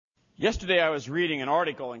Yesterday I was reading an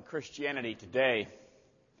article in Christianity Today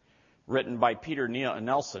written by Peter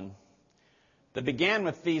Nelson that began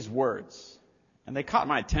with these words, and they caught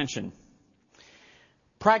my attention.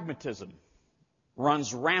 Pragmatism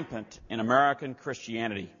runs rampant in American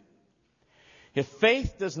Christianity. If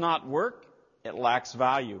faith does not work, it lacks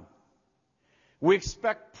value. We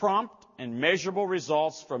expect prompt and measurable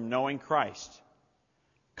results from knowing Christ.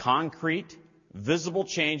 Concrete, visible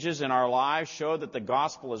changes in our lives show that the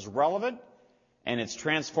gospel is relevant and its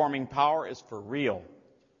transforming power is for real.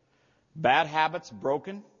 Bad habits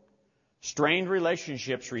broken, strained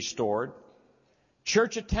relationships restored,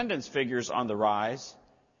 church attendance figures on the rise,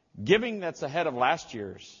 giving that's ahead of last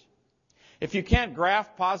year's. If you can't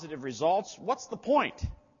graft positive results, what's the point?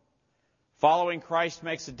 Following Christ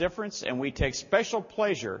makes a difference, and we take special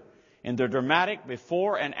pleasure in the dramatic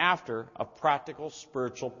before and after of practical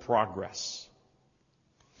spiritual progress.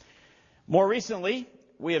 More recently,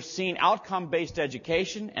 we have seen outcome-based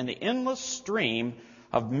education and the endless stream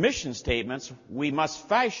of mission statements we must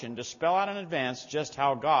fashion to spell out in advance just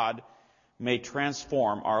how God may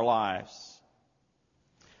transform our lives.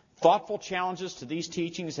 Thoughtful challenges to these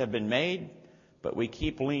teachings have been made, but we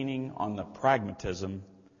keep leaning on the pragmatism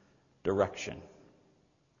direction.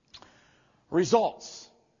 Results.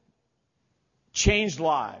 Changed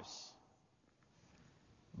lives.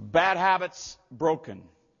 Bad habits broken.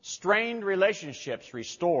 Strained relationships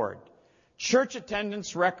restored. Church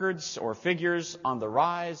attendance records or figures on the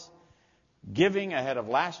rise. Giving ahead of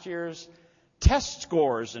last year's. Test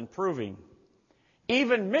scores improving.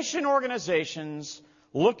 Even mission organizations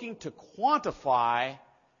looking to quantify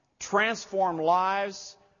transformed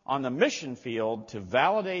lives on the mission field to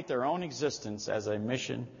validate their own existence as a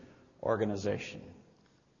mission organization.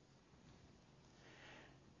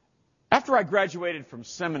 After I graduated from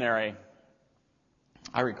seminary,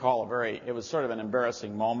 I recall it was sort of an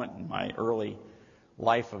embarrassing moment in my early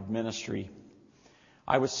life of ministry.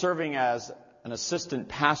 I was serving as an assistant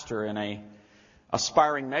pastor in an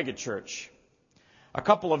aspiring megachurch. A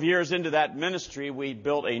couple of years into that ministry, we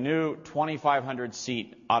built a new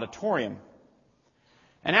 2,500-seat auditorium.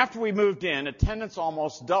 And after we moved in, attendance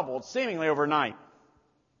almost doubled, seemingly overnight.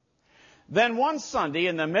 Then one Sunday,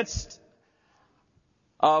 in the midst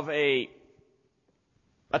of a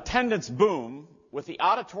attendance boom, with the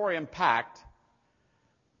auditorium packed,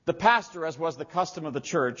 the pastor, as was the custom of the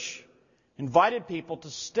church, invited people to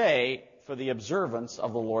stay for the observance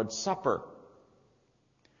of the Lord's Supper.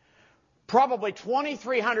 Probably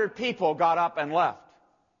 2,300 people got up and left.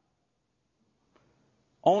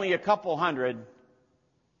 Only a couple hundred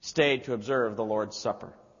stayed to observe the Lord's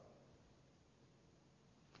Supper.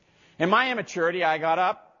 In my immaturity, I got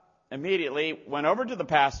up immediately, went over to the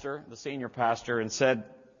pastor, the senior pastor, and said,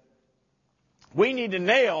 "We need to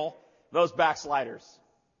nail those backsliders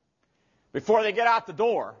before they get out the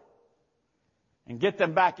door and get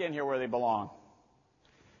them back in here where they belong."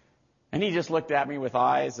 And he just looked at me with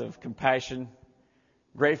eyes of compassion,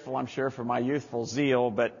 grateful, I'm sure, for my youthful zeal,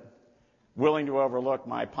 but willing to overlook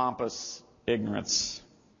my pompous ignorance.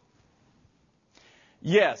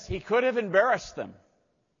 Yes, he could have embarrassed them,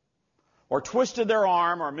 or twisted their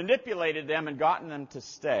arm, or manipulated them and gotten them to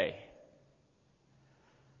stay.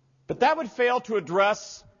 But that would fail to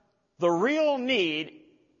address the real need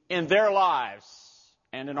in their lives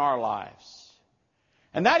and in our lives.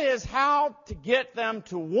 And that is how to get them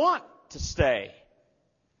to want to stay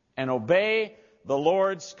and obey the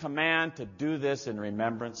Lord's command to do this in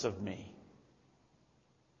remembrance of me.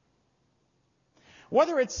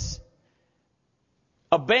 Whether it's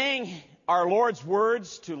obeying our Lord's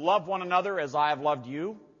words to love one another as I have loved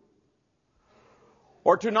you,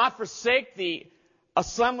 or to not forsake the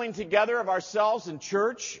assembling together of ourselves in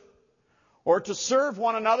church, or to serve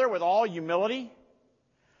one another with all humility,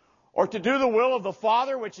 or to do the will of the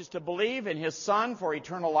Father, which is to believe in His Son for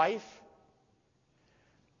eternal life.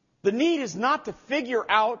 The need is not to figure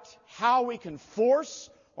out how we can force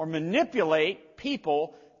or manipulate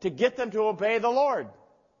people to get them to obey the Lord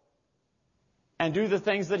and do the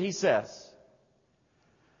things that He says.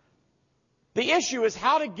 The issue is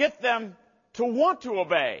how to get them to want to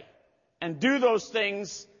obey and do those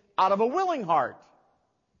things out of a willing heart.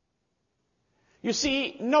 You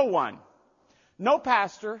see, no one, no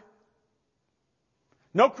pastor,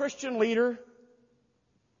 no Christian leader,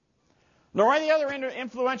 nor any other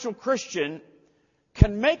influential Christian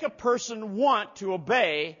can make a person want to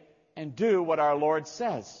obey and do what our Lord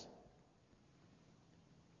says.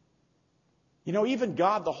 You know, even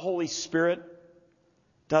God, the Holy Spirit,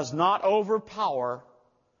 does not overpower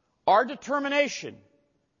our determination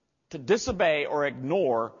to disobey or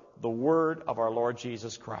ignore the word of our Lord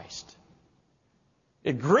Jesus Christ.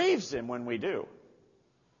 It grieves Him when we do.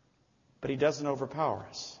 But He doesn't overpower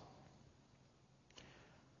us.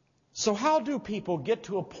 So how do people get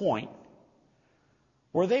to a point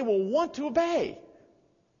where they will want to obey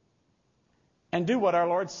and do what our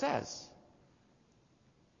Lord says?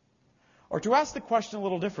 Or to ask the question a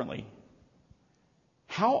little differently,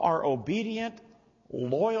 how are obedient,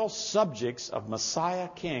 loyal subjects of Messiah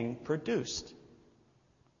King produced?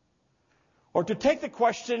 Or to take the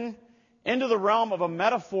question into the realm of a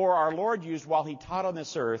metaphor our Lord used while He taught on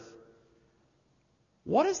this earth,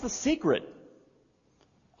 what is the secret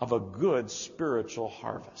of a good spiritual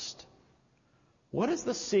harvest? What is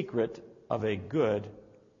the secret of a good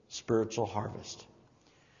spiritual harvest?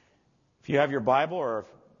 If you have your Bible or if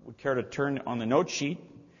you would care to turn on the note sheet,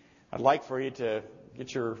 I'd like for you to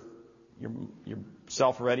get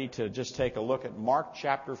yourself ready to just take a look at Mark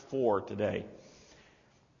chapter 4 today.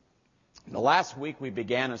 The last week we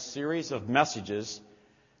began a series of messages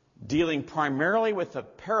dealing primarily with the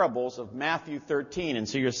parables of Matthew 13. And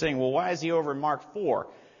so you're saying, well, why is he over in Mark 4?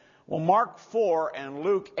 Well, Mark 4 and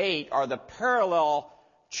Luke 8 are the parallel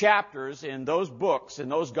chapters in those books, in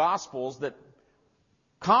those Gospels that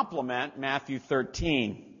complement Matthew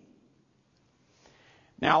 13.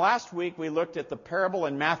 Now, last week we looked at the parable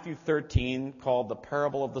in Matthew 13 called the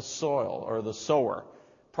parable of the soil, or the sower.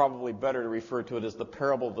 Probably better to refer to it as the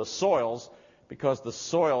parable of the soils, because the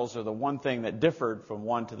soils are the one thing that differed from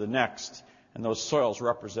one to the next, and those soils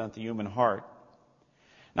represent the human heart.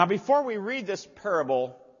 Now, before we read this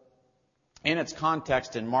parable in its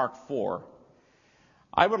context in Mark 4,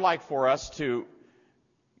 I would like for us to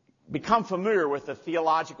become familiar with the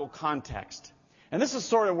theological context. And this is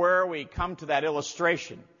sort of where we come to that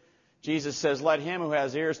illustration. Jesus says, let him who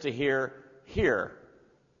has ears to hear, hear.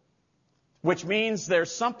 Which means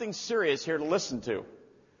there's something serious here to listen to.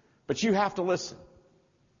 But you have to listen.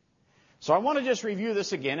 So I want to just review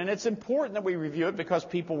this again. And it's important that we review it because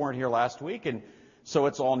people weren't here last week. And so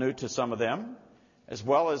it's all new to some of them, as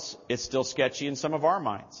well as it's still sketchy in some of our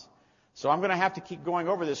minds. So I'm going to have to keep going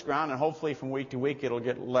over this ground. And hopefully from week to week it'll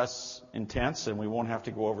get less intense and we won't have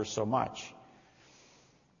to go over so much.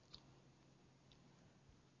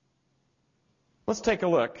 Let's take a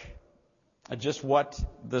look at just what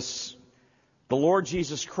the Lord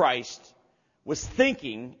Jesus Christ was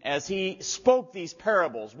thinking as He spoke these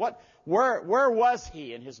parables. Where was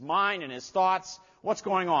He in His mind and His thoughts? What's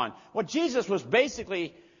going on? What Jesus was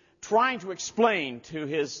basically trying to explain to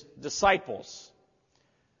His disciples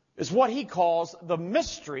is what He calls the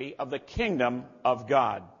mystery of the kingdom of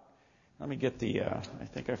God. Let me get I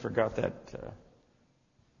think I forgot that.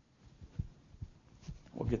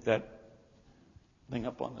 We'll get that thing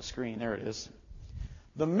up on the screen. There it is.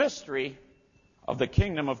 The mystery of the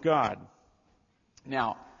kingdom of God.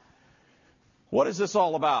 Now, what is this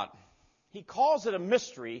all about? He calls it a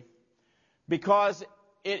mystery because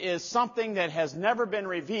it is something that has never been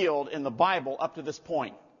revealed in the Bible up to this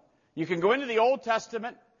point. You can go into the Old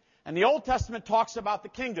Testament, and the Old Testament talks about the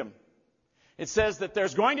kingdom. It says that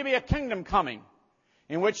there's going to be a kingdom coming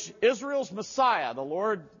in which Israel's Messiah, the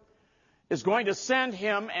Lord, is going to send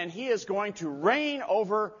Him, and He is going to reign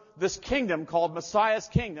over this kingdom called Messiah's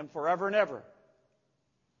kingdom forever and ever.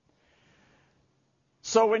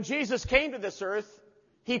 So when Jesus came to this earth,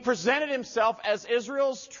 He presented Himself as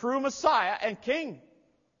Israel's true Messiah and King.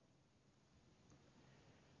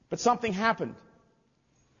 But something happened.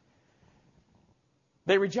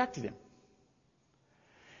 They rejected Him.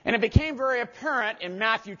 And it became very apparent in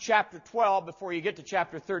Matthew chapter 12, before you get to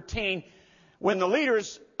chapter 13, when the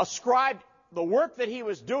leaders ascribed the work that He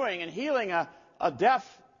was doing in healing a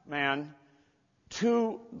deaf man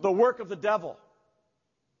to the work of the devil.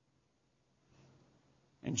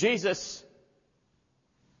 And Jesus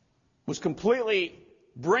was completely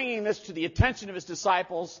bringing this to the attention of His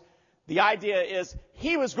disciples. The idea is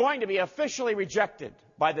He was going to be officially rejected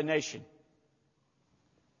by the nation.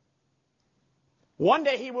 One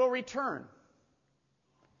day He will return.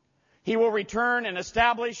 He will return and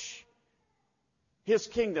establish His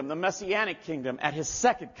kingdom, the Messianic kingdom, at His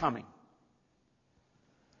second coming.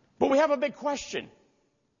 But we have a big question.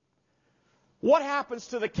 What happens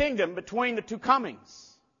to the kingdom between the two comings?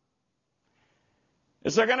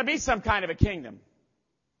 Is there going to be some kind of a kingdom?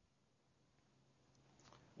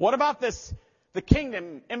 What about the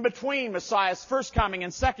kingdom in between Messiah's first coming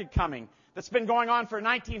and second coming that's been going on for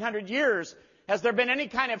 1900 years? Has there been any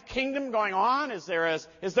kind of kingdom going on? Is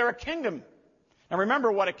there a kingdom? And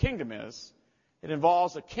remember what a kingdom is. It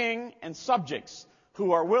involves a king and subjects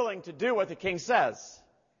who are willing to do what the king says.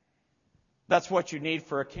 That's what you need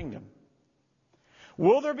for a kingdom.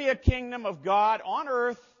 Will there be a kingdom of God on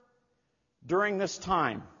earth during this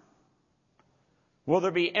time? Will there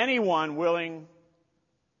be anyone willing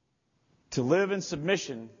to live in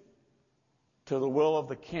submission to the will of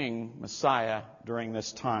the King, Messiah, during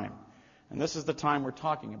this time? And this is the time we're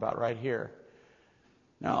talking about right here.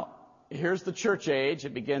 Now, here's the church age.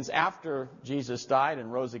 It begins after Jesus died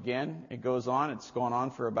and rose again. It goes on. It's gone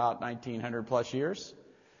on for about 1900 plus years.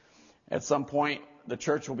 At some point, the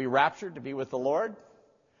church will be raptured to be with the Lord.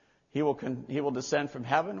 He will descend from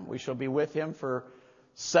heaven. We shall be with him for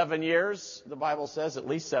 7 years. The Bible says at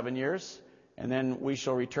least 7 years. And then we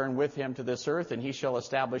shall return with him to this earth, and he shall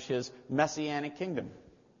establish his messianic kingdom.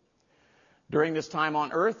 During this time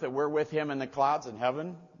on earth that we're with him in the clouds in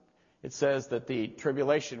heaven, it says that the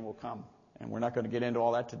tribulation will come. And we're not going to get into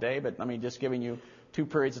all that today, but let me just giving you 2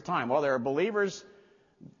 periods of time. Well, there are believers,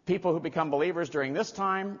 people who become believers during this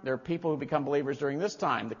time. There are people who become believers during this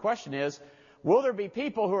time. The question is, will there be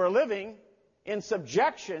people who are living in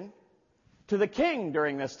subjection to the King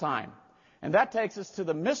during this time? And that takes us to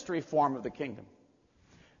the mystery form of the kingdom.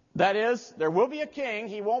 That is, there will be a king.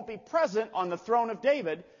 He won't be present on the throne of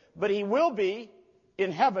David, but he will be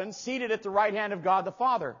in heaven, seated at the right hand of God the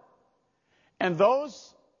Father. And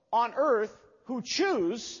those on earth who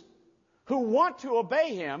choose, who want to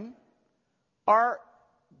obey him, are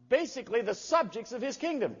basically the subjects of his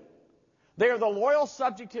kingdom. They are the loyal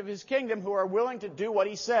subjects of his kingdom who are willing to do what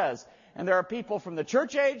he says. And there are people from the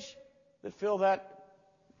church age that fill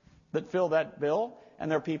that bill,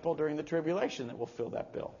 and there are people during the tribulation that will fill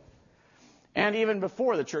that bill. And even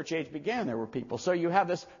before the church age began, there were people. So you have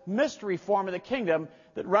this mystery form of the kingdom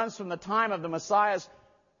that runs from the time of the Messiah's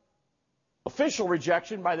official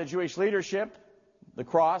rejection by the Jewish leadership, the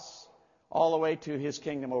cross, all the way to his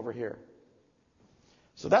kingdom over here.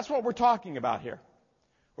 So that's what we're talking about here.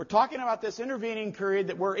 We're talking about this intervening period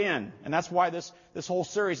that we're in, and that's why this whole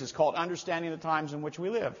series is called Understanding the Times in Which We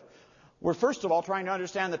Live. We're first of all trying to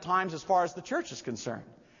understand the times as far as the church is concerned,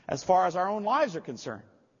 as far as our own lives are concerned.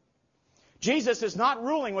 Jesus is not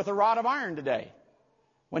ruling with a rod of iron today.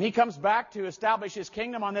 When he comes back to establish his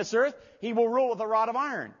kingdom on this earth, he will rule with a rod of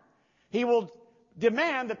iron. He will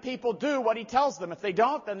demand that people do what he tells them. If they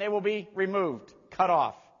don't, then they will be removed, cut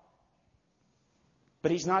off.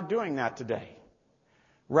 But he's not doing that today.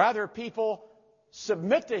 Rather, people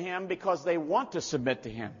submit to him because they want to submit to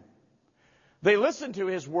him. They listen to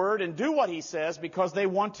his word and do what he says because they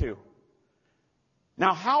want to.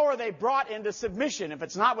 Now, how are they brought into submission? If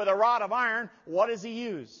it's not with a rod of iron, what does he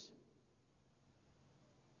use?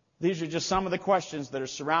 These are just some of the questions that are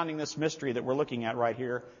surrounding this mystery that we're looking at right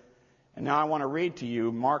here. And now I want to read to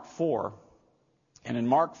you Mark 4. And in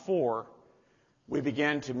Mark 4, we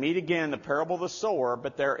begin to meet again the parable of the sower,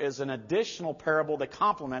 but there is an additional parable that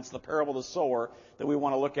complements the parable of the sower that we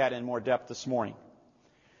want to look at in more depth this morning.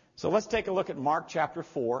 So let's take a look at Mark chapter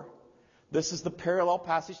 4. This is the parallel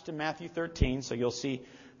passage to Matthew 13, so you'll see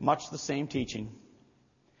much the same teaching.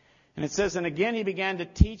 And it says, "And again he began to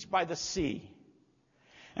teach by the sea.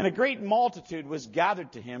 And a great multitude was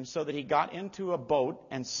gathered to him, so that he got into a boat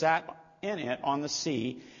and sat in it on the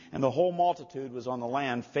sea, and the whole multitude was on the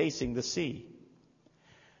land facing the sea."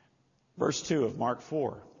 Verse 2 of Mark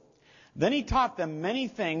 4. "Then he taught them many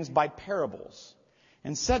things by parables,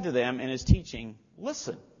 and said to them in his teaching,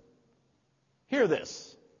 'Listen, hear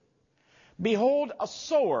this. Behold, a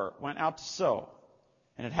sower went out to sow.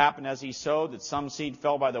 And it happened as he sowed that some seed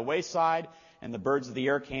fell by the wayside, and the birds of the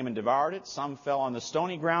air came and devoured it. Some fell on the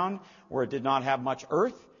stony ground, where it did not have much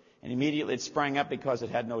earth, and immediately it sprang up because it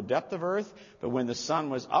had no depth of earth. But when the sun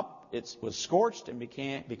was up, it was scorched, and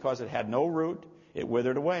because it had no root, it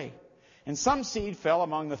withered away. And some seed fell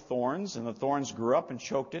among the thorns, and the thorns grew up and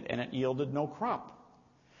choked it, and it yielded no crop.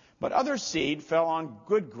 But other seed fell on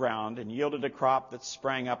good ground and yielded a crop that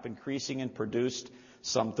sprang up, increasing, and produced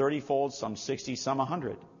some 30-fold, some 60, some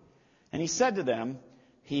 100. And he said to them,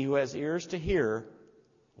 'He who has ears to hear,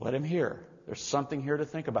 let him hear.'" There's something here to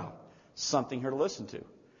think about, something here to listen to.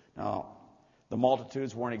 Now, the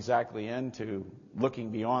multitudes weren't exactly into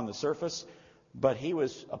looking beyond the surface, but he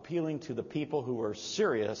was appealing to the people who were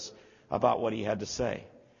serious about what he had to say.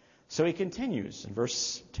 So he continues in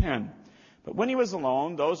verse 10. "But when he was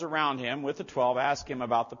alone, those around him with the 12 asked him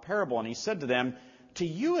about the parable. And he said to them, 'To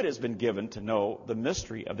you it has been given to know the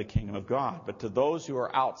mystery of the kingdom of God. But to those who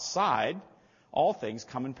are outside, all things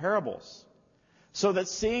come in parables. So that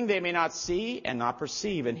seeing they may not see and not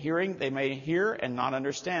perceive, and hearing they may hear and not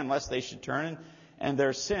understand, lest they should turn and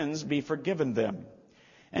their sins be forgiven them.'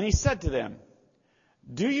 And he said to them,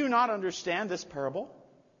 'Do you not understand this parable?'"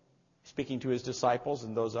 Speaking to his disciples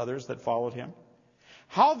and those others that followed him.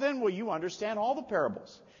 "How then will you understand all the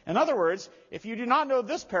parables?" In other words, if you do not know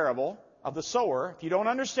this parable of the sower, if you don't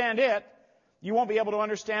understand it, you won't be able to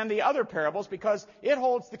understand the other parables because it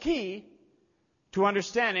holds the key to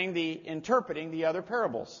understanding interpreting the other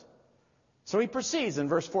parables. So he proceeds in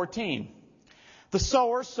verse 14. The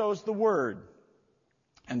sower sows the word,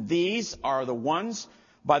 and these are the ones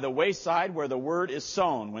by the wayside where the word is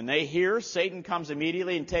sown. When they hear, Satan comes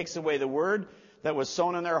immediately and takes away the word that was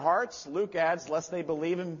sown in their hearts. Luke adds, lest they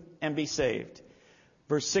believe him and be saved.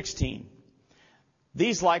 Verse 16.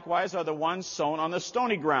 These likewise are the ones sown on the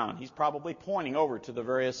stony ground. He's probably pointing over to the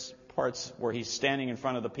various parts where he's standing in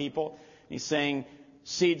front of the people. He's saying,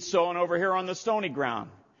 seed sown over here on the stony ground.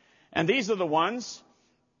 And these are the ones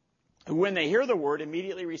who, when they hear the word,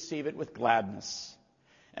 immediately receive it with gladness.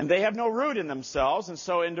 And they have no root in themselves, and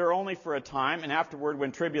so endure only for a time. And afterward,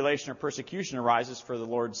 when tribulation or persecution arises for the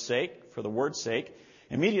Lord's sake, for the word's sake,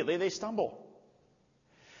 immediately they stumble.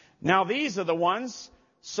 Now these are the ones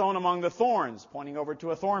sown among the thorns, pointing over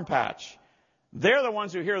to a thorn patch. They're the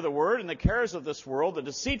ones who hear the word, and the cares of this world, the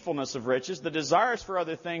deceitfulness of riches, the desires for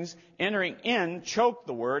other things entering in, choke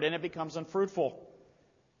the word, and it becomes unfruitful.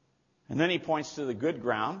 And then he points to the good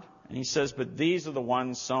ground, and he says, but these are the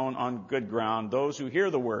ones sown on good ground, those who hear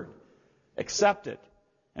the word, accept it,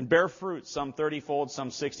 and bear fruit, some 30-fold,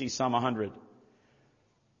 some 60, some 100.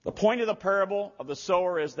 The point of the parable of the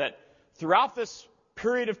sower is that throughout this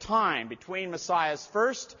period of time between Messiah's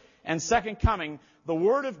first and second coming, the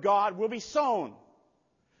Word of God will be sown.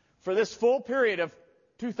 For this full period of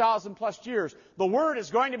 2,000 plus years, the Word is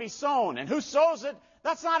going to be sown. And who sows it,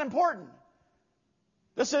 that's not important.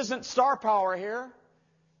 This isn't star power here.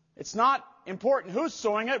 It's not important who's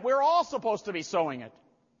sowing it. We're all supposed to be sowing it.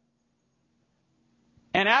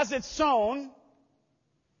 And as it's sown,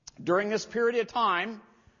 during this period of time,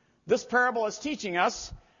 this parable is teaching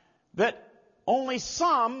us that only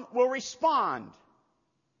some will respond.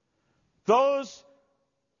 Those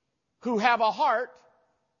who have a heart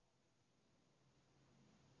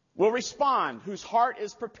will respond, whose heart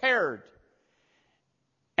is prepared.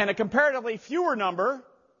 And a comparatively fewer number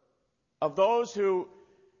of those who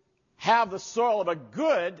have the soil of a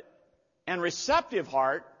good and receptive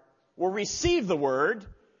heart will receive the word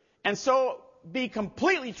and so be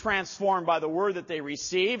completely transformed by the word that they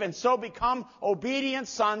receive and so become obedient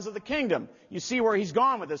sons of the kingdom. You see where he's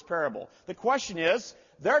gone with this parable. The question is,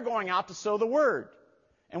 they're going out to sow the word.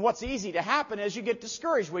 And what's easy to happen is you get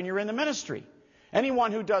discouraged when you're in the ministry.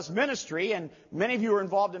 Anyone who does ministry, and many of you are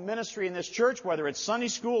involved in ministry in this church, whether it's Sunday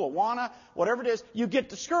school, Awana, whatever it is, you get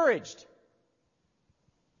discouraged.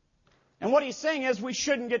 And what he's saying is we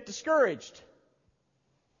shouldn't get discouraged.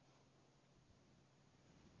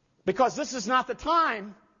 Because this is not the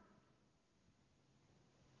time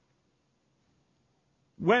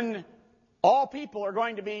when all people are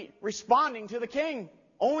going to be responding to the King.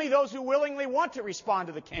 Only those who willingly want to respond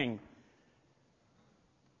to the King,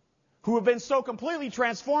 who have been so completely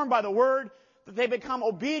transformed by the Word that they become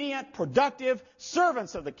obedient, productive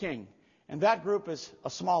servants of the King. And that group is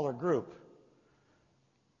a smaller group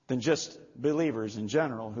than just believers in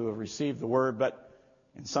general who have received the Word, but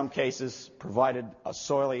in some cases provided a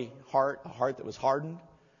soily heart, a heart that was hardened,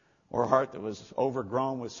 or a heart that was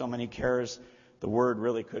overgrown with so many cares, the Word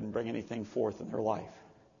really couldn't bring anything forth in their life.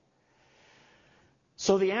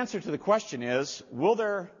 So the answer to the question is, will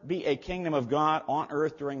there be a kingdom of God on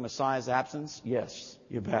earth during Messiah's absence? Yes,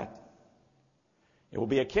 you bet. It will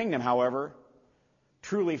be a kingdom, however,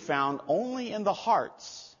 truly found only in the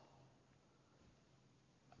hearts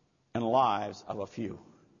and lives of a few.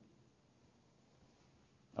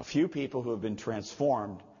 A few people who have been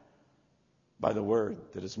transformed by the Word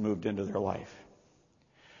that has moved into their life.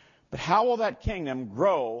 But how will that kingdom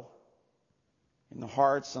grow in the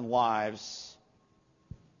hearts and lives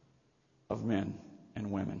of men and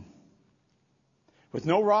women? With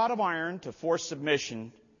no rod of iron to force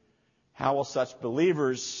submission, how will such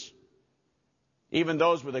believers, even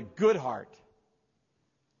those with a good heart,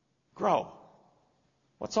 grow?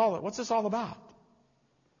 What's this all about?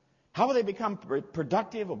 How will they become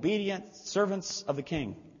productive, obedient servants of the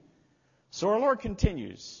King? So our Lord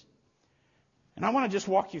continues. And I want to just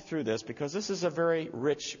walk you through this because this is a very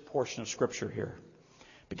rich portion of Scripture here.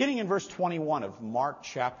 Beginning in verse 21 of Mark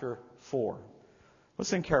chapter 4.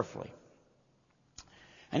 Listen carefully.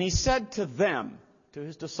 And he said to them, to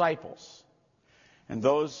his disciples, and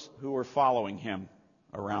those who were following him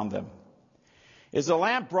around them, is a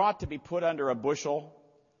lamp brought to be put under a bushel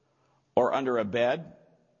or under a bed?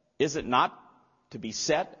 Is it not to be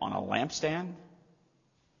set on a lampstand?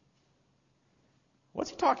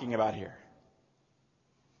 What's he talking about here?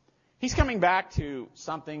 He's coming back to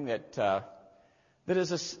something that that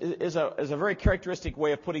is a very characteristic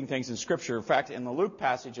way of putting things in Scripture. In fact, in the Luke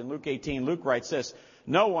passage, in Luke 18, Luke writes this: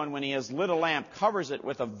 "No one, when he has lit a lamp, covers it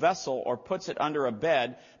with a vessel or puts it under a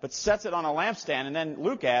bed, but sets it on a lampstand." And then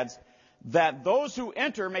Luke adds, "that those who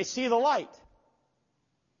enter may see the light."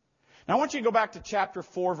 Now I want you to go back to chapter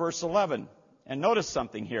 4, verse 11, and notice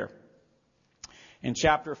something here. In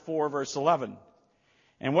chapter 4, verse 11.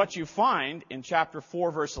 And what you find in chapter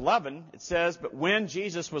 4, verse 11, it says, "But when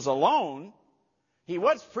Jesus was alone," he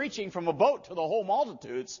was preaching from a boat to the whole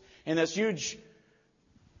multitudes in this huge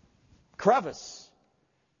crevice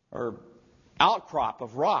or outcrop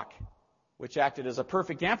of rock, which acted as a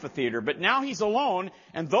perfect amphitheater. But now he's alone,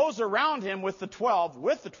 and those around him with the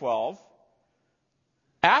 12,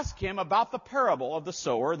 ask him about the parable of the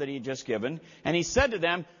sower that he had just given. And he said to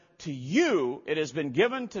them, "To you it has been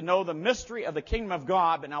given to know the mystery of the kingdom of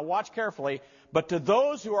God," but now watch carefully, "but to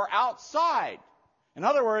those who are outside." In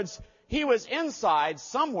other words, he was inside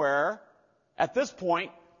somewhere at this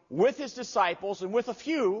point with his disciples and with a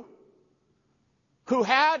few who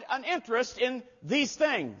had an interest in these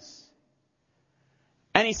things.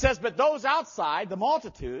 And he says, but those outside, the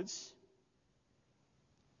multitudes,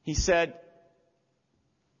 he said,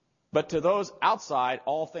 but to those outside,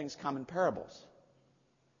 all things come in parables.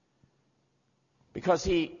 Because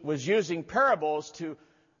he was using parables to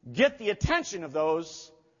get the attention of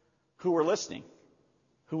those who were listening,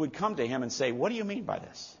 who would come to him and say, "What do you mean by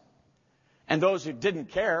this?" And those who didn't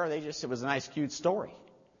care, it was a nice, cute story.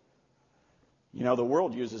 You know, the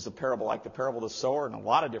world uses a parable like the parable of the sower in a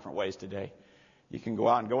lot of different ways today. You can go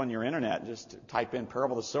out and go on your internet and just type in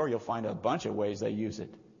parable of the sower. You'll find a bunch of ways they use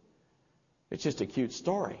it. It's just a cute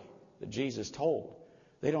story that Jesus told.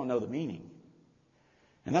 They don't know the meaning.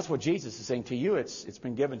 And that's what Jesus is saying. To you, it's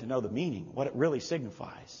been given to know the meaning, what it really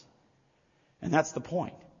signifies. And that's the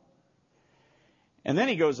point. And then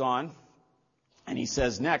he goes on, and he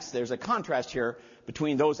says next, there's a contrast here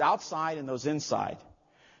between those outside and those inside.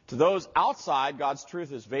 To those outside, God's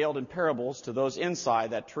truth is veiled in parables. To those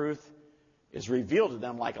inside, that truth is revealed to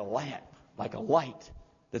them like a lamp, like a light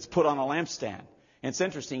that's put on a lampstand. And it's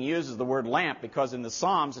interesting, he uses the word lamp because in the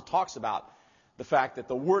Psalms it talks about the fact that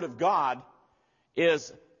the Word of God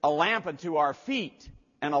is a lamp unto our feet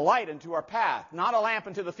and a light unto our path. Not a lamp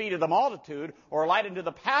unto the feet of the multitude or a light unto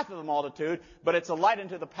the path of the multitude, but it's a light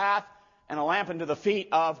unto the path and a lamp unto the feet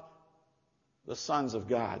of the sons of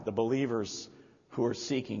God, the believers who are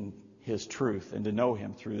seeking His truth and to know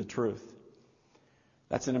Him through the truth.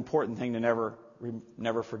 That's an important thing to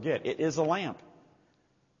never forget. It is a lamp.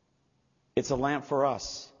 It's a lamp for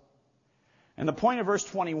us. And the point of verse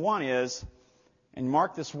 21 is, and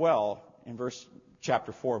mark this well in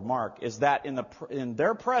chapter 4 of Mark, is that in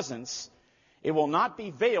their presence it will not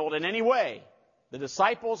be veiled in any way. The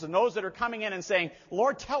disciples and those that are coming in and saying,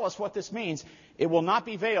 "Lord, tell us what this means," it will not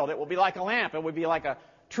be veiled. It will be like a lamp. It will be like a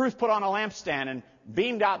truth put on a lampstand and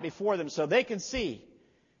beamed out before them so they can see.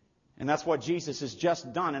 And that's what Jesus has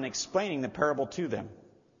just done in explaining the parable to them.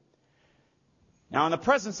 Now, in the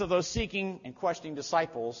presence of those seeking and questioning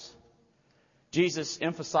disciples, Jesus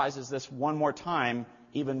emphasizes this one more time,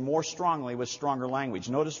 even more strongly with stronger language.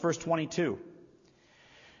 Notice verse 22.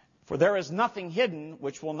 "For there is nothing hidden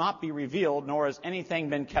which will not be revealed, nor has anything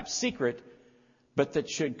been kept secret, but that it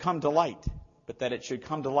should come to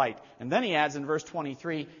light. And then he adds in verse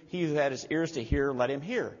 23, "He who had his ears to hear, let him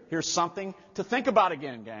hear." Here's something to think about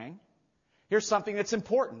again, gang. Here's something that's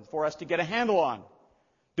important for us to get a handle on.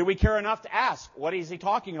 Do we care enough to ask, what is he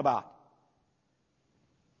talking about?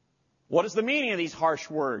 What is the meaning of these harsh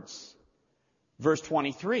words? Verse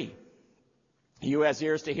 23, "He who has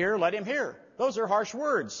ears to hear, let him hear." Those are harsh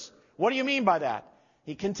words. What do you mean by that?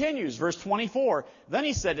 He continues, verse 24, "Then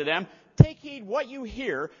he said to them, take heed what you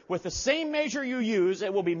hear. With the same measure you use,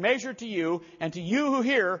 it will be measured to you, and to you who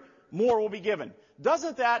hear, more will be given."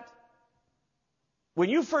 Doesn't that, when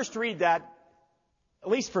you first read that, at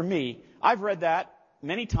least for me, I've read that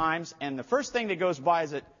many times, and the first thing that goes by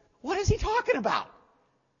is what is he talking about?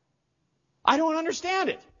 I don't understand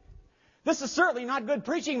it. This is certainly not good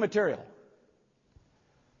preaching material.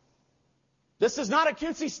 This is not a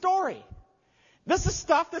cutesy story. This is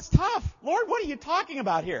stuff that's tough. Lord, what are you talking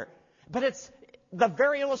about here? But it's the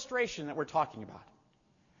very illustration that we're talking about.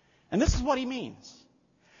 And this is what he means.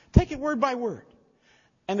 Take it word by word.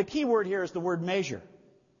 And the key word here is the word measure.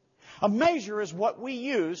 A measure is what we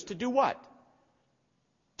use to do what?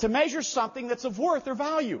 To measure something that's of worth or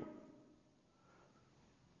value.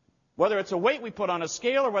 Whether it's a weight we put on a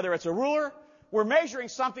scale or whether it's a ruler, we're measuring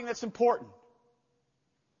something that's important.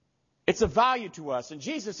 It's of value to us. And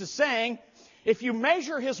Jesus is saying, if you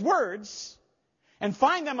measure His words and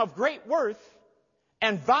find them of great worth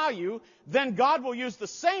and value, then God will use the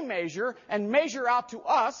same measure and measure out to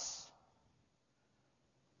us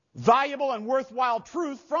valuable and worthwhile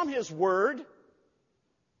truth from His Word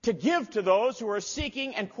to give to those who are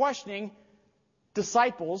seeking and questioning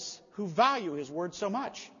disciples who value His Word so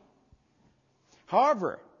much.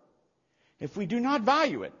 However, if we do not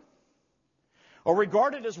value it, or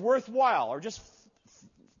regard it as worthwhile, or just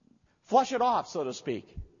flush it off, so to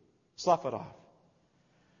speak, slough it off,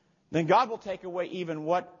 then God will take away even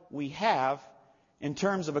what we have in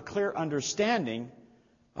terms of a clear understanding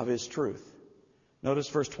of His truth. Notice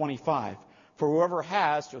verse 25. For whoever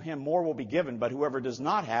has, to him more will be given, but whoever does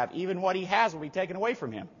not have, even what he has will be taken away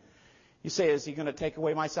from him. You say, is He going to take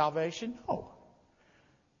away my salvation? No.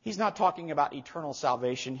 He's not talking about eternal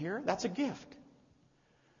salvation here. That's a gift.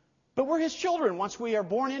 But we're His children once we are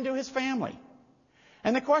born into His family.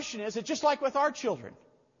 And the question is, it's just like with our children.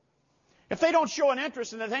 If they don't show an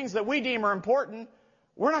interest in the things that we deem are important,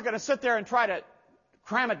 we're not going to sit there and try to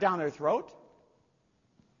cram it down their throat.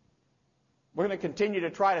 We're going to continue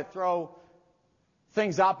to try to throw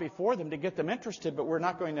things out before them to get them interested, but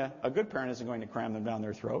a good parent isn't going to cram them down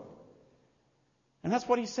their throat. And that's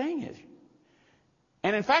what He's saying is.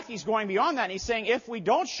 And in fact, He's going beyond that. And He's saying if we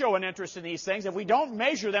don't show an interest in these things, if we don't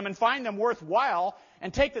measure them and find them worthwhile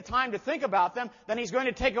and take the time to think about them, then He's going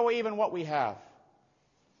to take away even what we have.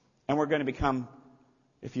 And we're going to become,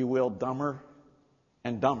 if you will, dumber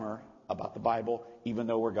and dumber about the Bible, even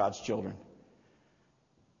though we're God's children.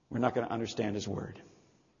 We're not going to understand His Word.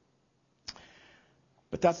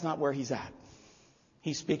 But that's not where He's at.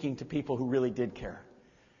 He's speaking to people who really did care.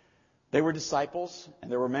 They were disciples,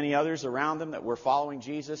 and there were many others around them that were following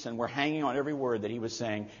Jesus and were hanging on every word that He was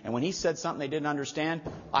saying. And when He said something they didn't understand,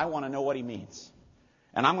 I want to know what He means.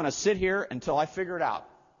 And I'm going to sit here until I figure it out.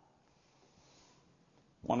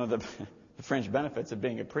 One of the fringe benefits of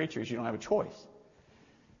being a preacher is you don't have a choice.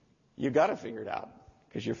 You've got to figure it out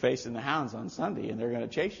because you're facing the hounds on Sunday and they're going to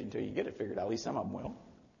chase you until you get it figured out. At least some of them will.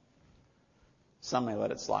 Some may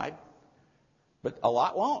let it slide. But a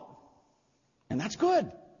lot won't. And that's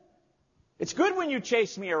good. It's good when you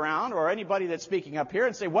chase me around or anybody that's speaking up here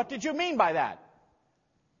and say, what did you mean by that?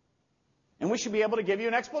 And we should be able to give you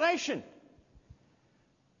an explanation.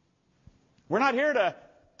 We're not here to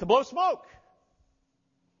blow smoke.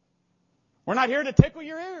 We're not here to tickle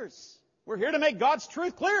your ears. We're here to make God's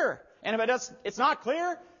truth clear. And if it's not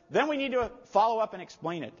clear, then we need to follow up and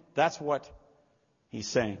explain it. That's what He's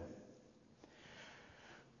saying.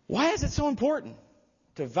 Why is it so important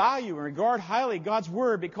to value and regard highly God's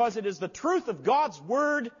Word? Because it is the truth of God's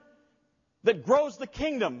Word that grows the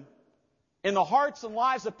kingdom in the hearts and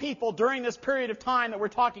lives of people during this period of time that we're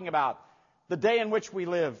talking about, the day in which we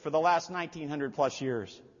live for the last 1900 plus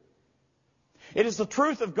years. It is the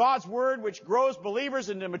truth of God's Word which grows believers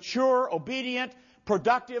into mature, obedient,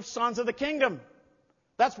 productive sons of the kingdom.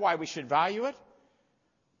 That's why we should value it.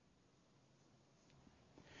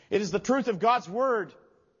 It is the truth of God's Word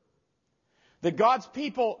that God's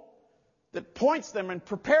people, that points them and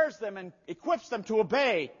prepares them and equips them to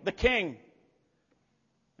obey the King.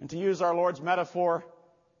 And to use our Lord's metaphor,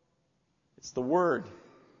 it's the Word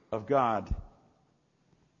of God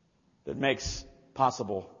that makes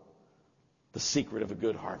possible the secret of a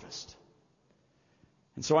good harvest.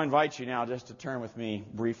 And so I invite you now just to turn with me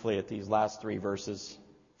briefly at these last 4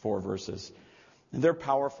 verses. And they're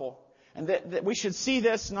powerful. And that we should see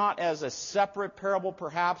this not as a separate parable,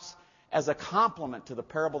 perhaps, as a complement to the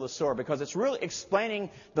parable of the sower, because it's really explaining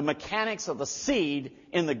the mechanics of the seed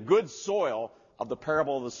in the good soil of the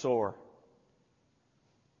parable of the sower.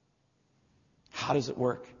 How does it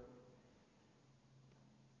work?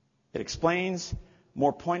 It explains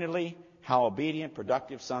more pointedly how obedient,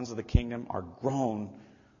 productive sons of the kingdom are grown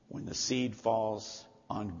when the seed falls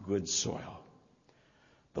on good soil.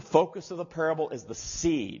 The focus of the parable is the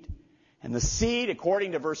seed. And the seed,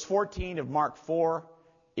 according to verse 14 of Mark 4,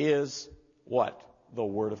 is what? The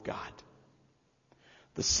Word of God.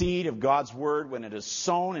 The seed of God's Word, when it is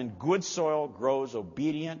sown in good soil, grows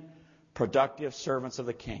obedient, productive servants of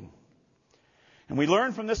the King. And we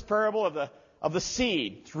learn from this parable of the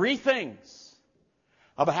seed 3 things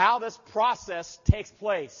about how this process takes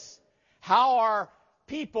place. How are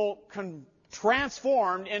people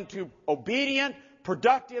transformed into obedient,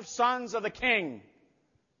 productive sons of the King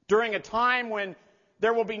during a time when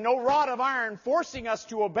there will be no rod of iron forcing us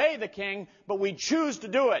to obey the King, but we choose to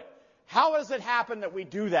do it. How does it happen that we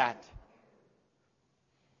do that?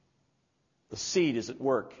 The seed is at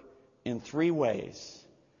work in 3 ways.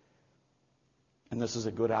 And this is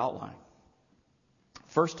a good outline.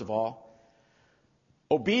 First of all,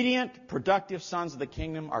 obedient, productive sons of the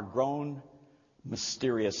kingdom are grown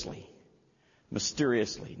mysteriously.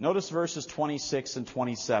 mysteriously. Notice verses 26 and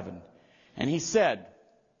 27. And he said,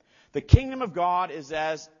 the kingdom of God is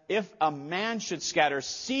as if a man should scatter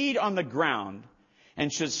seed on the ground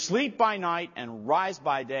and should sleep by night and rise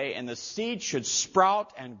by day, and the seed should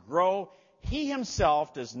sprout and grow. He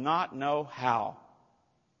himself does not know how.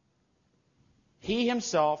 He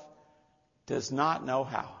himself does not know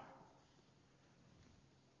how.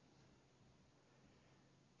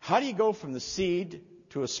 How do you go from the seed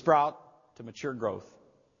to a sprout to mature growth?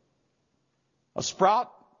 A sprout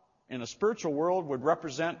in a spiritual world would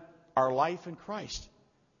represent our life in Christ.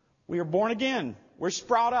 We are born again. We're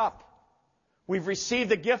sprout up. We've received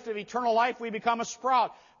the gift of eternal life. We become a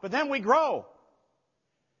sprout. But then we grow.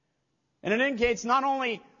 And it indicates not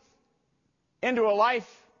only into a life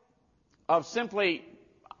of simply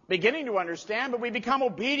beginning to understand, but we become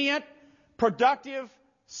obedient, productive,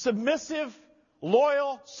 submissive,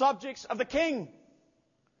 loyal subjects of the King.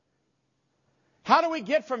 How do we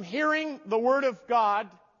get from hearing the Word of God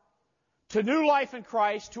to new life in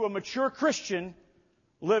Christ to a mature Christian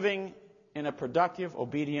living in a productive,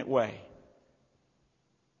 obedient way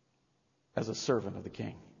as a servant of the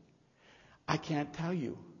King? I can't tell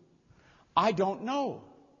you. I don't know.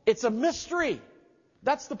 It's a mystery.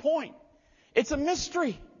 That's the point. It's a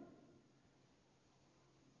mystery.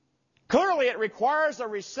 Clearly, it requires a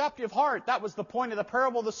receptive heart. That was the point of the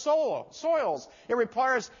parable of the soils. It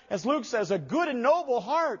requires, as Luke says, a good and noble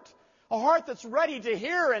heart. A heart that's ready to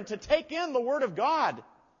hear and to take in the Word of God.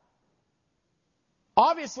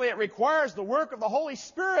 Obviously, it requires the work of the Holy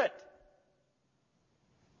Spirit.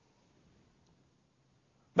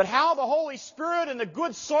 But how the Holy Spirit and the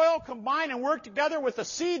good soil combine and work together with the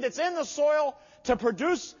seed that's in the soil to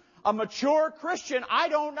produce a mature Christian, I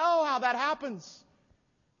don't know how that happens.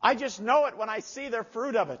 I just know it when I see the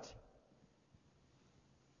fruit of it.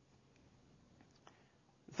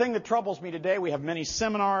 The thing that troubles me today, we have many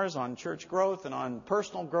seminars on church growth and on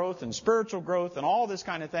personal growth and spiritual growth and all this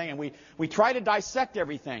kind of thing, and we try to dissect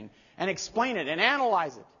everything and explain it and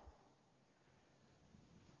analyze it.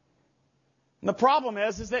 And the problem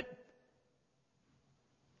is that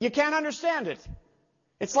you can't understand it.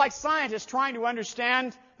 It's like scientists trying to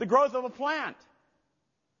understand the growth of a plant.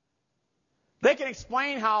 They can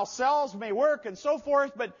explain how cells may work and so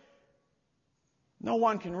forth, but no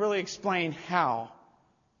one can really explain how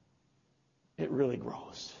it really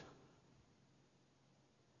grows.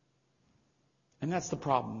 And that's the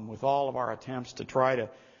problem with all of our attempts to try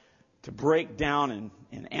to break down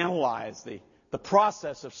and analyze the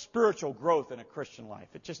process of spiritual growth in a Christian life.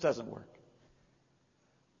 It just doesn't work.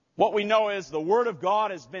 What we know is the Word of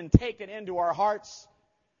God has been taken into our hearts,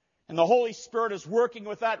 and the Holy Spirit is working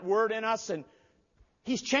with that Word in us, and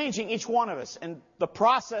He's changing each one of us. And the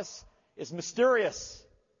process is mysterious,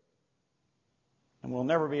 and we'll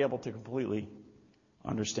never be able to completely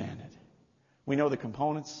understand it. We know the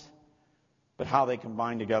components, but how they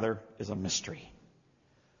combine together is a mystery.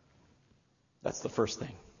 That's the first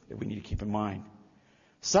thing that we need to keep in mind.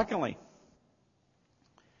 Secondly,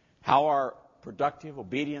 how are productive,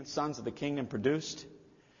 obedient sons of the kingdom produced?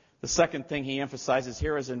 The second thing he emphasizes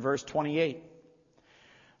here is in verse 28.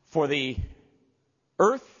 For the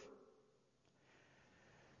earth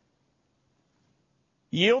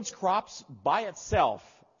yields crops by itself.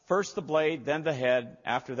 First the blade, then the head,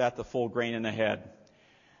 after that the full grain in the head.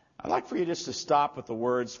 I'd like for you just to stop with the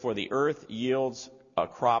words, for the earth yields a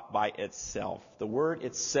crop by itself. The word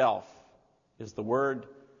itself is the word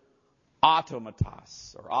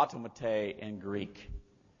automatos, or automate in Greek.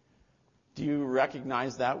 Do you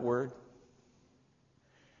recognize that word?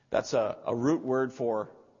 That's a root word for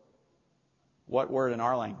what word in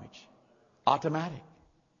our language? Automatic.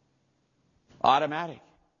 Automatic.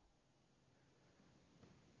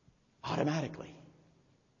 Automatically.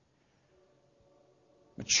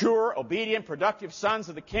 Mature, obedient, productive sons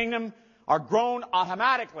of the kingdom are grown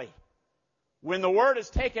automatically. When the Word is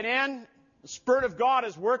taken in, the Spirit of God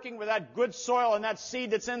is working with that good soil, and that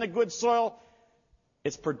seed that's in the good soil,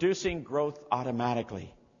 it's producing growth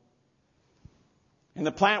automatically. In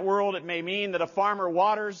the plant world, it may mean that a farmer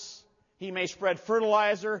waters, he may spread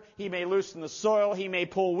fertilizer, he may loosen the soil, he may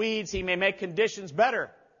pull weeds, he may make conditions better.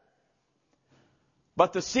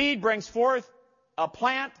 But the seed brings forth a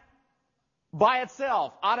plant by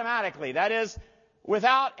itself, automatically. That is,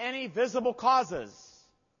 without any visible causes.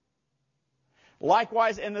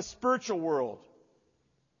 Likewise, in the spiritual world,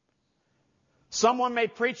 someone may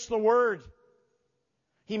preach the Word.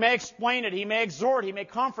 He may explain it. He may exhort. He may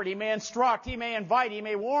comfort. He may instruct. He may invite. He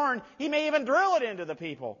may warn. He may even drill it into the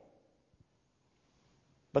people.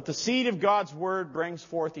 But the seed of God's Word brings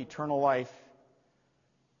forth eternal life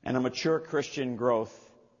and a mature Christian growth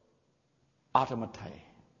automate,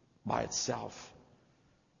 by itself,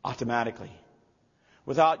 automatically,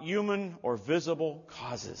 without human or visible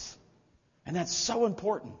causes. And that's so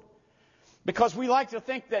important, because we like to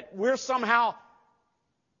think that we're somehow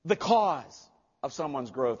the cause of someone's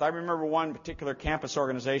growth. I remember one particular campus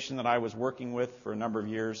organization that I was working with for a number of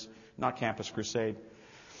years, not Campus Crusade,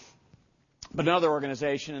 but another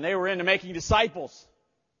organization, and they were into making disciples.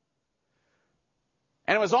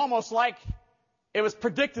 And it was almost like it was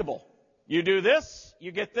predictable. You do this,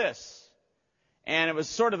 you get this. And it was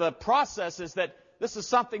sort of the process is that this is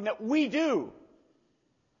something that we do.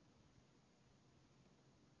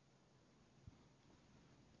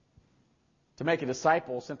 To make a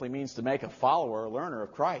disciple simply means to make a follower, a learner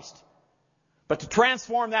of Christ. But to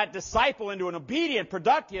transform that disciple into an obedient,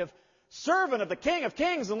 productive servant of the King of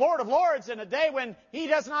Kings and Lord of Lords in a day when he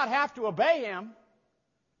does not have to obey him,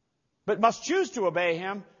 but must choose to obey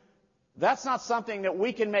him, that's not something that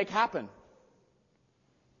we can make happen.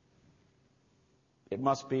 It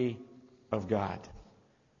must be of God.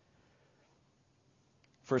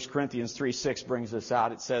 1 Corinthians 3:6 brings this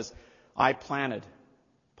out. It says, I planted,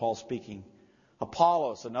 Paul speaking.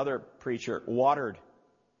 Apollos, another preacher, watered,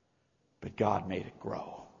 but God made it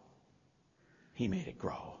grow. He made it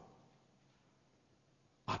grow.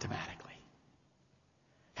 Automatically.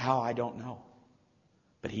 How, I don't know.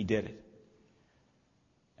 But He did it.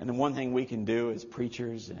 And the one thing we can do as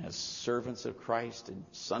preachers and as servants of Christ and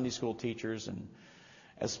Sunday school teachers and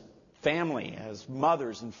as family, as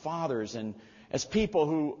mothers and fathers and as people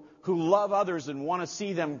who love others and want to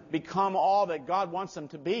see them become all that God wants them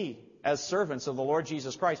to be as servants of the Lord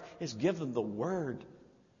Jesus Christ, is give them the Word.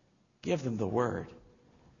 Give them the Word.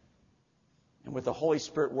 And with the Holy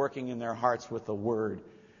Spirit working in their hearts with the Word,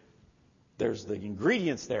 there's the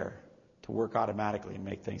ingredients there to work automatically and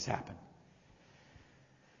make things happen.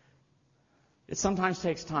 It sometimes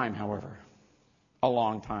takes time, however, a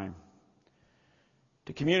long time,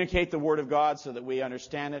 to communicate the Word of God so that we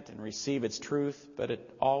understand it and receive its truth, but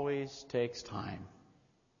it always takes time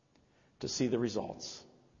to see the results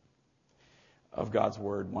of God's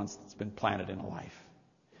Word once it's been planted in a life.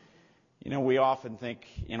 You know, we often think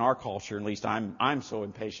in our culture, at least I'm so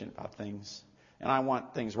impatient about things, and I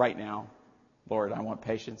want things right now. Lord, I want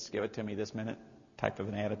patience. Give it to me this minute type of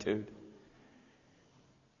an attitude.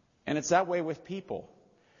 And it's that way with people.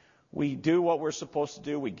 We do what we're supposed to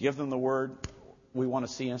do. We give them the Word. We want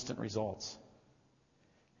to see instant results.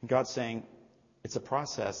 And God's saying it's a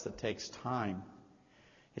process that takes time.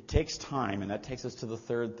 It takes time, and that takes us to the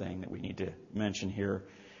third thing that we need to mention here,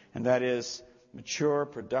 and that is mature,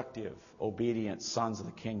 productive, obedient sons of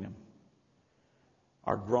the kingdom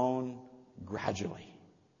are grown gradually.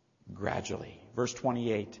 Gradually. Verse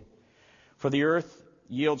 28. For the earth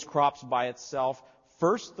yields crops by itself,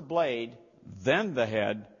 first the blade, then the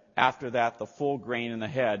head, after that the full grain in the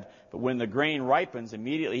head. But when the grain ripens,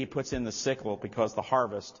 immediately he puts in the sickle, because the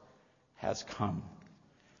harvest has come.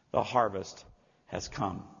 The harvest has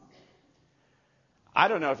come. I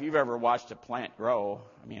don't know if you've ever watched a plant grow.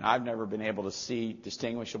 I mean, I've never been able to see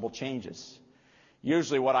distinguishable changes.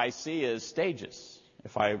 Usually what I see is stages.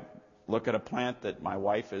 If I look at a plant that my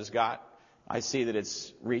wife has got, I see that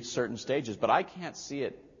it's reached certain stages, but I can't see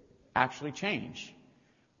it actually change.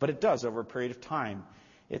 But it does over a period of time.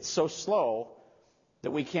 It's so slow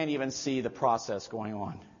that we can't even see the process going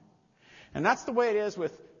on. And that's the way it is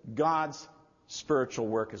with God's spiritual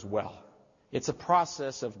work as well. It's a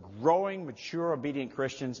process of growing, mature, obedient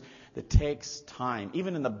Christians that takes time,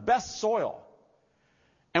 even in the best soil.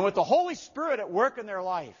 And with the Holy Spirit at work in their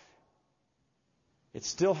life, it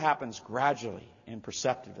still happens gradually and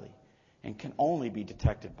perceptibly and can only be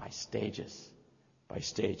detected by stages. By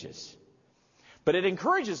stages. But it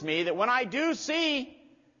encourages me that when I do see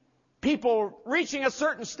people reaching a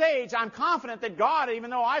certain stage, I'm confident that God, even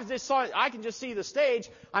though I can just see the stage,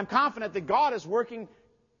 I'm confident that God is working,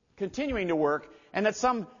 continuing to work, and at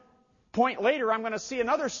some point later I'm going to see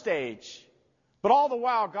another stage. But all the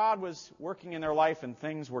while God was working in their life and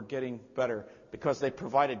things were getting better because they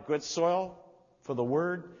provided good soil for the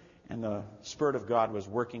Word, and the Spirit of God was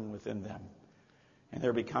working within them. And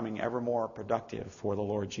they're becoming ever more productive for the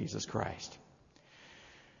Lord Jesus Christ.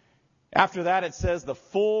 After that, it says the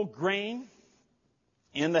full grain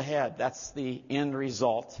in the head. That's the end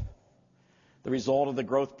result. The result of the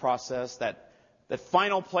growth process, that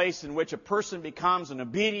final place in which a person becomes an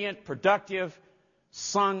obedient, productive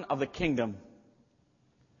son of the kingdom.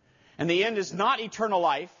 And the end is not eternal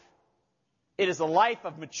life. It is a life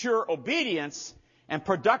of mature obedience and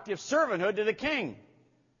productive servanthood to the King.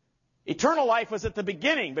 Eternal life was at the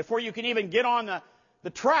beginning. Before you can even get on the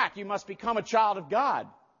track, you must become a child of God.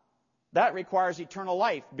 That requires eternal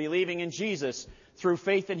life, believing in Jesus. Through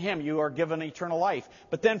faith in Him, you are given eternal life.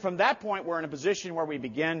 But then from that point, we're in a position where we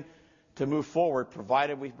begin to move forward,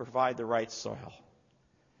 provided we provide the right soil.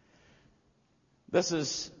 This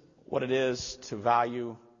is what it is to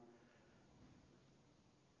value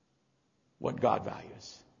what God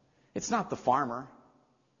values. It's not the farmer.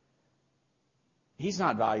 He's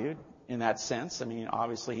not valued in that sense. I mean,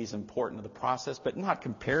 obviously he's important to the process, but not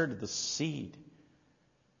compared to the seed.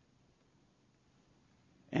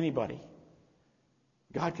 Anybody.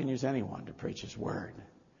 God can use anyone to preach His Word,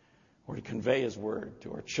 or to convey His Word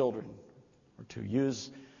to our children, or to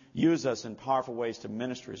use us in powerful ways to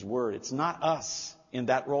minister His Word. It's not us in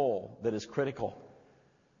that role that is critical.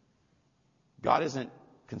 God isn't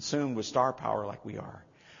consumed with star power like we are.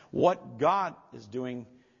 What God is doing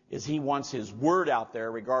is He wants His Word out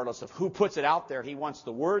there, regardless of who puts it out there. He wants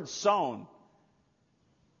the Word sown.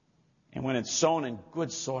 And when it's sown in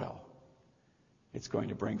good soil, it's going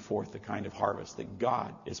to bring forth the kind of harvest that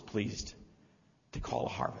God is pleased to call a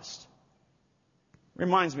harvest.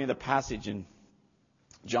 Reminds me of the passage in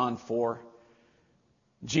John 4.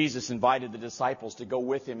 Jesus invited the disciples to go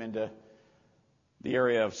with Him into the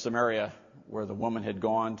area of Samaria where the woman had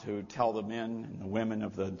gone to tell the men and the women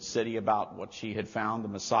of the city about what she had found, the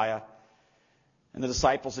Messiah. And the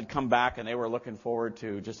disciples had come back and they were looking forward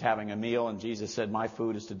to just having a meal. And Jesus said, "My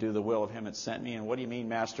food is to do the will of Him that sent me." And what do you mean,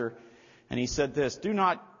 Master? And He said this, "Do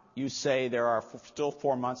not you say there are still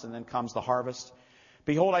 4 months and then comes the harvest?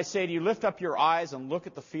 Behold, I say to you, lift up your eyes and look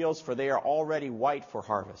at the fields, for they are already white for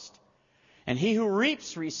harvest. And he who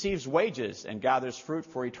reaps receives wages and gathers fruit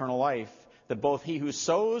for eternal life, that both he who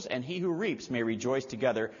sows and he who reaps may rejoice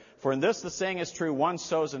together. For in this the saying is true, one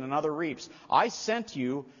sows and another reaps. I sent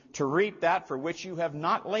you to reap that for which you have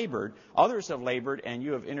not labored. Others have labored, and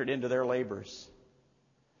you have entered into their labors."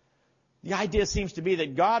 The idea seems to be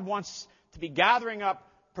that God wants to be gathering up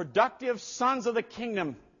productive sons of the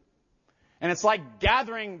kingdom. And it's like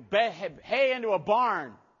gathering hay into a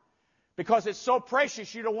barn, because it's so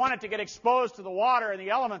precious you don't want it to get exposed to the water and the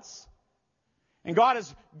elements. And God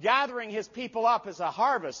is gathering His people up as a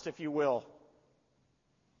harvest, if you will.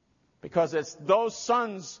 Because it's those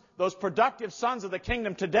sons, those productive sons of the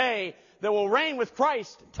kingdom today that will reign with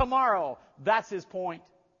Christ tomorrow. That's His point.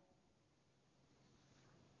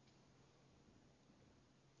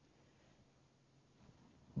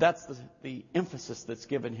 That's the emphasis that's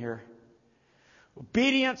given here.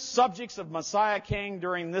 Obedient subjects of Messiah King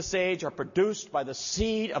during this age are produced by the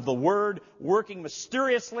seed of the Word working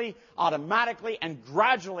mysteriously, automatically, and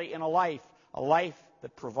gradually in a life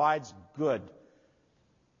that provides good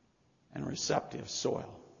and receptive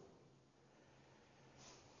soil.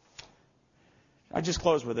 I just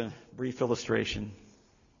close with a brief illustration.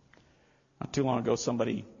 Not too long ago,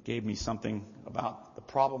 somebody gave me something about the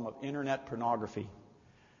problem of internet pornography,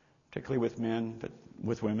 particularly with men, but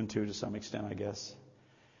with women too, to some extent, I guess.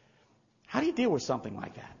 How do you deal with something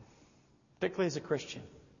like that, particularly as a Christian?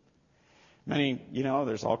 Many,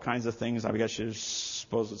 there's all kinds of things. I guess there's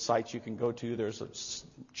supposed sites you can go to. There's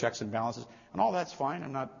checks and balances, and all that's fine.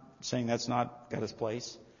 I'm not saying that's not got its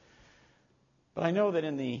place. But I know that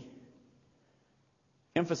in the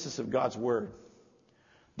emphasis of God's Word,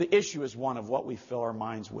 the issue is one of what we fill our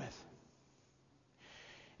minds with.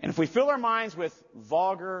 And if we fill our minds with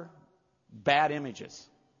vulgar, bad images,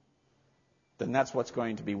 then that's what's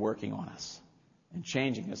going to be working on us and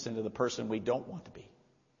changing us into the person we don't want to be.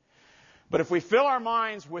 But if we fill our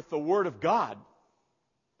minds with the Word of God,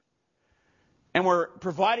 and we're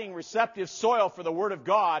providing receptive soil for the Word of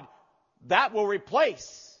God, that will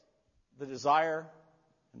replace the desire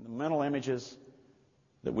and the mental images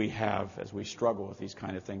that we have as we struggle with these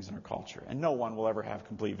kind of things in our culture. And no one will ever have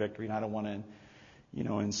complete victory, and I don't want to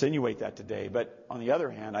insinuate that today. But on the other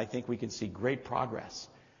hand, I think we can see great progress.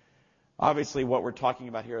 Obviously, what we're talking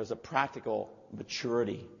about here is a practical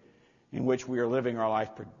maturity in which we are living our life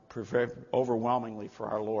overwhelmingly for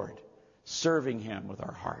our Lord, serving Him with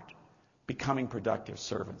our heart, becoming productive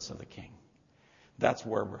servants of the King. That's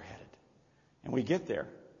where we're headed. And we get there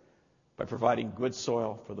by providing good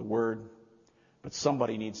soil for the Word, but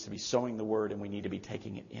somebody needs to be sowing the Word, and we need to be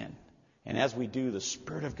taking it in. And as we do, the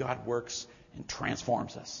Spirit of God works and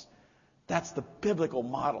transforms us. That's the biblical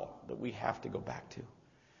model that we have to go back to.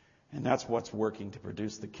 And that's what's working to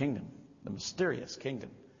produce the kingdom, the mysterious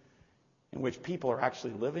kingdom, in which people are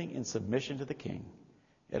actually living in submission to the King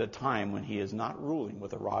at a time when He is not ruling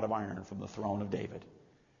with a rod of iron from the throne of David.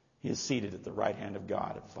 He is seated at the right hand of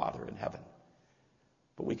God, of Father in heaven.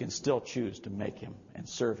 But we can still choose to make Him and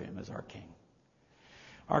serve Him as our King.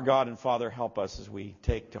 Our God and Father, help us as we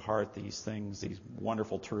take to heart these things, these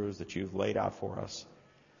wonderful truths that You've laid out for us.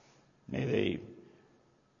 May they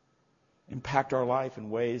impact our life in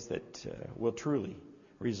ways that will truly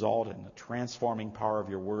result in the transforming power of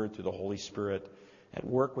your word through the Holy Spirit at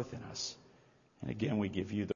work within us. And again, we give you the